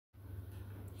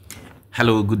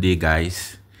Hello, good day,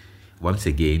 guys. Once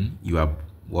again, you are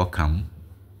welcome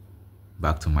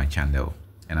back to my channel,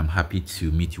 and I'm happy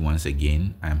to meet you once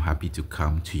again. I'm happy to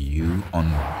come to you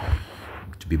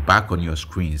to be back on your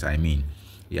screens.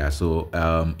 Yeah. So,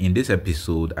 in this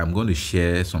episode, I'm going to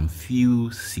share some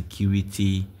few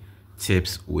security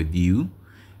tips with you.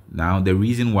 Now, the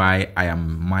reason why I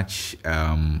am much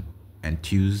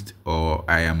enthused, or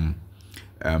I am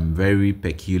very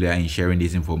peculiar in sharing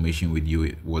this information with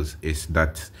you is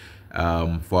that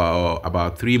for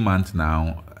about 3 months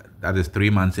now, that is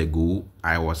 3 months ago,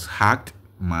 I was hacked.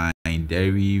 My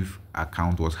Deriv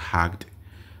account was hacked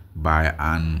by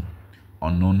an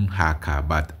unknown hacker,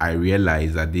 but I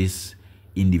realized that this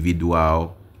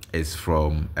individual is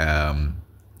from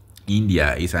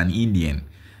India. Is an Indian.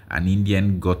 An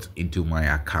Indian got into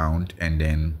my account and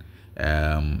then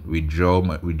withdrew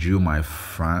my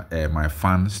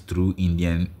funds through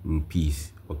Indian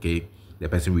rupees. Okay, the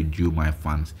person withdrew my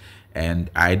funds,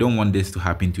 and I don't want this to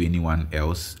happen to anyone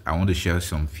else. I want to share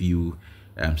some few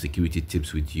security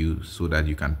tips with you so that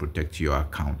you can protect your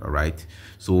account. All right.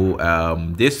 So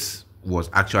this was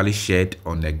actually shared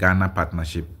on the Ghana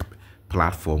partnership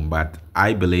platform, but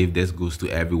I believe this goes to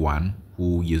everyone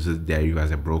who uses Deriv as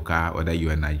a broker, whether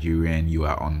you are Nigerian, you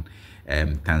are on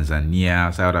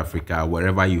Tanzania, South Africa,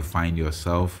 wherever you find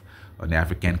yourself on the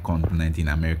African continent, in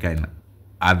America, and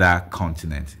other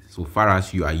continents. So far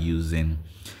as you are using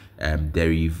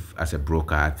Deriv as a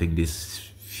broker, I think this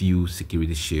few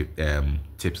security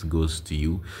tips goes to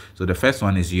you. So the first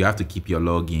one is you have to keep your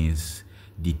logins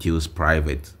details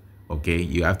private. Okay,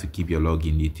 you have to keep your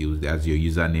login details, that's your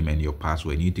username and your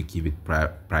password. You need to keep it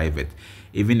private,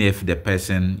 even if the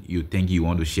person you think you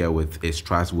want to share with is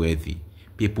trustworthy.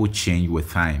 People change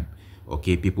with time.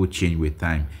 Okay, people change with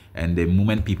time, and the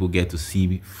moment people get to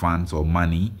see funds or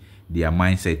money, their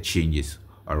mindset changes.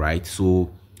 All right,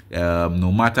 so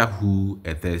no matter who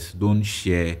it is, don't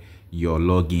share your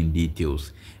login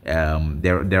details.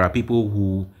 There are people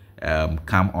who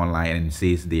come online and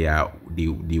says they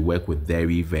work with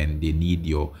Deriv and they need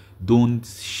your. Don't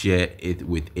share it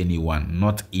with anyone,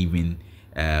 not even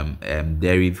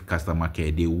Deriv customer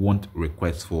care. They won't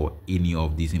request for any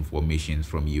of these informations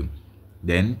from you.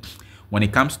 Then when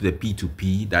it comes to the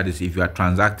P2P, that is, if you are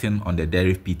transacting on the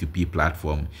Deriv P2P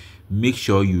platform, make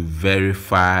sure you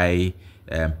verify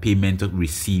payment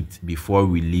receipt before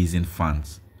releasing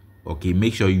funds. Okay,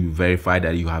 make sure you verify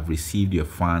that you have received your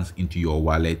funds into your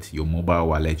wallet, your mobile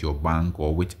wallet, your bank,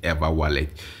 or whichever wallet,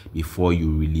 before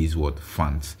you release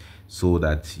funds, so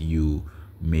that you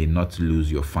may not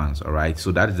lose your funds. All right,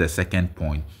 so that is the second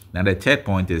point. Now the third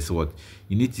point is you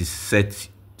need to set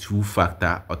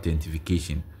two-factor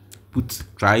authentication.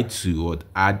 Try to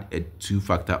add a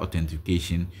two-factor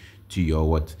authentication to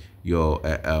your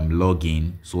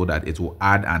login, so that it will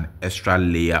add an extra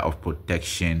layer of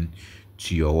protection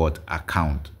to your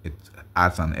account. It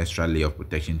adds an extra layer of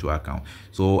protection to account.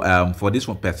 So for this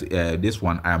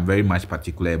one I am very much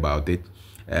particular about it.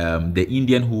 The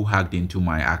Indian who hacked into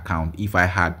my account, if I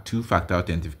had two-factor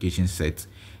authentication set,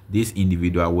 this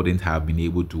individual wouldn't have been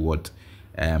able to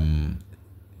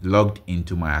logged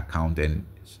into my account and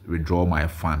withdraw my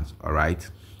funds. All right,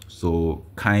 so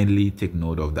kindly take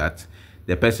note of that.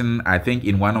 The person, I think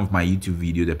in one of my YouTube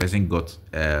videos, the person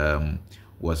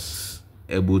was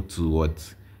able to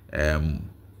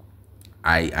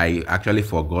I actually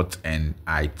forgot, and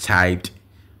I typed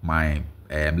my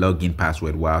login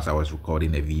password whilst I was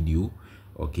recording a video,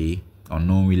 okay,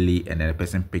 unknowingly, and then the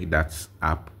person picked that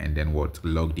up and then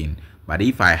logged in. But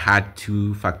if I had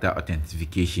two-factor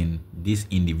authentication, this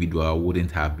individual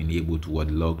wouldn't have been able to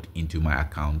logged into my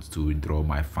account to withdraw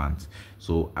my funds.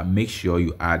 So make sure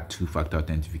you add two-factor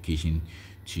authentication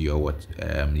to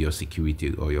your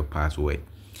security or your password.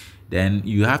 Then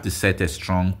you have to set a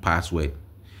strong password.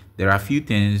 There are a few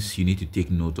things you need to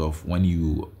take note of when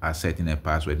you are setting a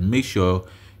password. Make sure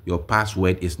your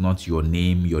password is not your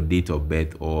name, your date of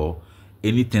birth, or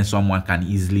anything someone can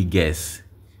easily guess.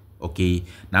 Okay,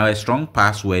 now a strong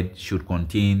password should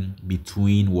contain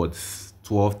between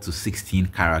 12 to 16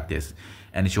 characters,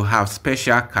 and it should have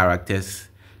special characters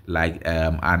like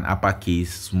an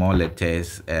uppercase, small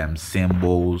letters,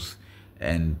 symbols,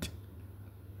 and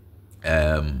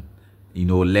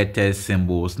letters,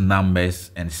 symbols,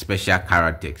 numbers, and special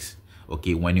characters.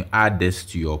 Okay, when you add this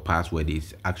to your password,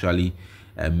 it actually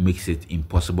makes it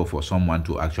impossible for someone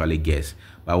to actually guess.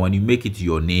 But when you make it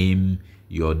your name,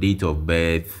 your date of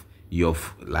birth, your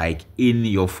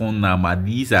phone number,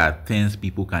 these are things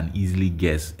people can easily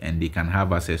guess, and they can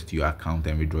have access to your account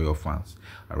and withdraw your funds.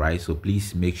 All right, so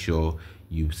please make sure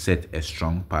you set a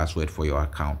strong password for your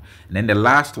account. And then the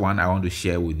last one I want to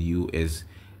share with you is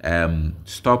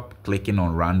Stop clicking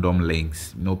on random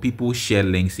links. People share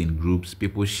links in groups,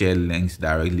 people share links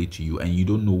directly to you, and you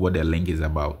don't know what the link is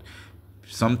about.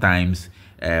 Sometimes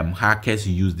hackers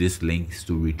use these links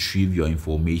to retrieve your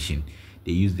information.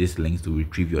 They use these links to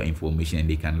retrieve your information, and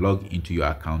they can log into your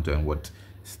account and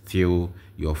steal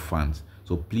your funds.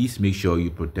 So please make sure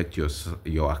you protect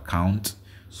your account,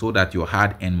 so that your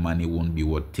hard-earned money won't be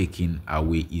taken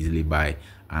away easily by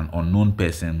an unknown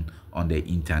person on the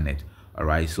internet. All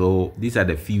right, so these are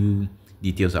the few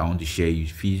details I want to share you,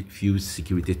 few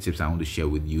security tips I want to share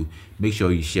with you. Make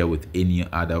sure you share with any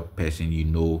other person you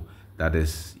know that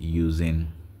is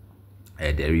using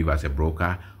Deriv as a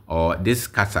broker, or this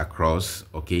cuts across.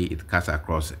 Okay, it cuts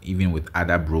across even with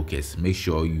other brokers. Make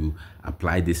sure you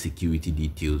apply the security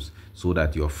details so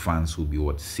that your funds will be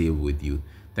safe with you.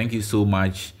 Thank you so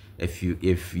much. If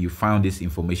you found this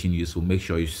information useful, make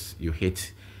sure you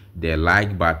hit the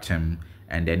like button,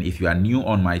 and then if you are new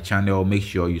on my channel, make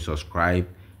sure you subscribe,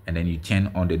 and then you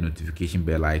turn on the notification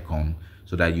bell icon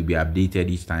so that you'll be updated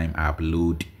each time I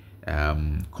upload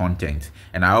content.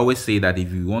 And I always say that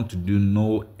if you want to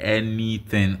know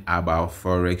anything about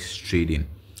forex trading,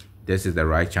 this is the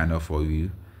right channel for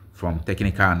you. From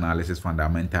technical analysis,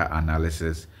 fundamental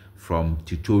analysis, from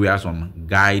tutorials on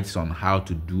guides on how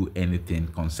to do anything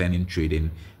concerning trading,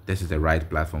 this is the right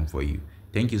platform for you.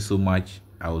 Thank you so much.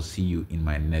 I will see you in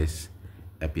my next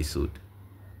episode.